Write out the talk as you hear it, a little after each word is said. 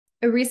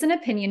A recent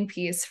opinion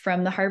piece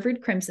from the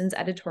Harvard Crimson's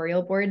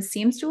editorial board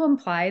seems to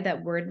imply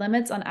that word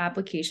limits on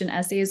application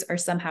essays are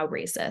somehow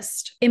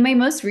racist. In my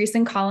most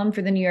recent column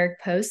for the New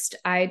York Post,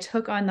 I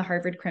took on the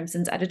Harvard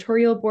Crimson's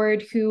editorial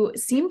board, who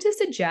seemed to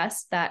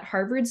suggest that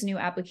Harvard's new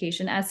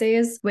application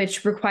essays,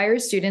 which require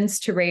students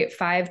to rate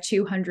 5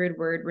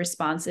 200-word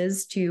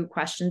responses to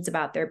questions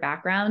about their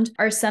background,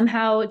 are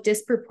somehow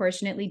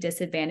disproportionately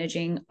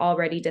disadvantaging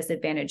already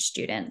disadvantaged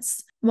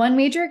students. One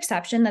major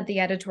exception that the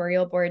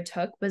editorial board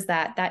took was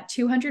that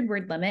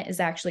 200-word limit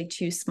is actually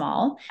too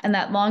small, and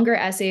that longer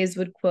essays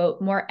would,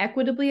 quote, more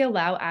equitably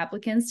allow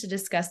applicants to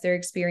discuss their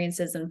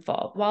experiences in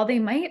full. While they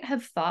might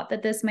have thought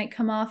that this might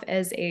come off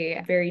as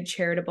a very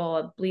charitable,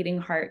 a bleeding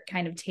heart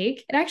kind of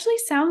take, it actually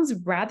sounds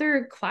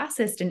rather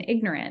classist and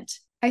ignorant.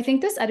 I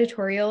think this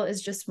editorial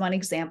is just one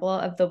example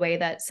of the way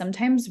that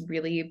sometimes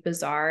really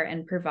bizarre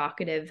and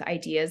provocative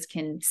ideas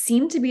can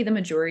seem to be the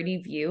majority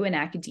view in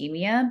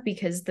academia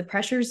because the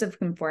pressures of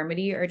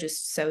conformity are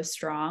just so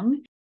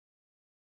strong.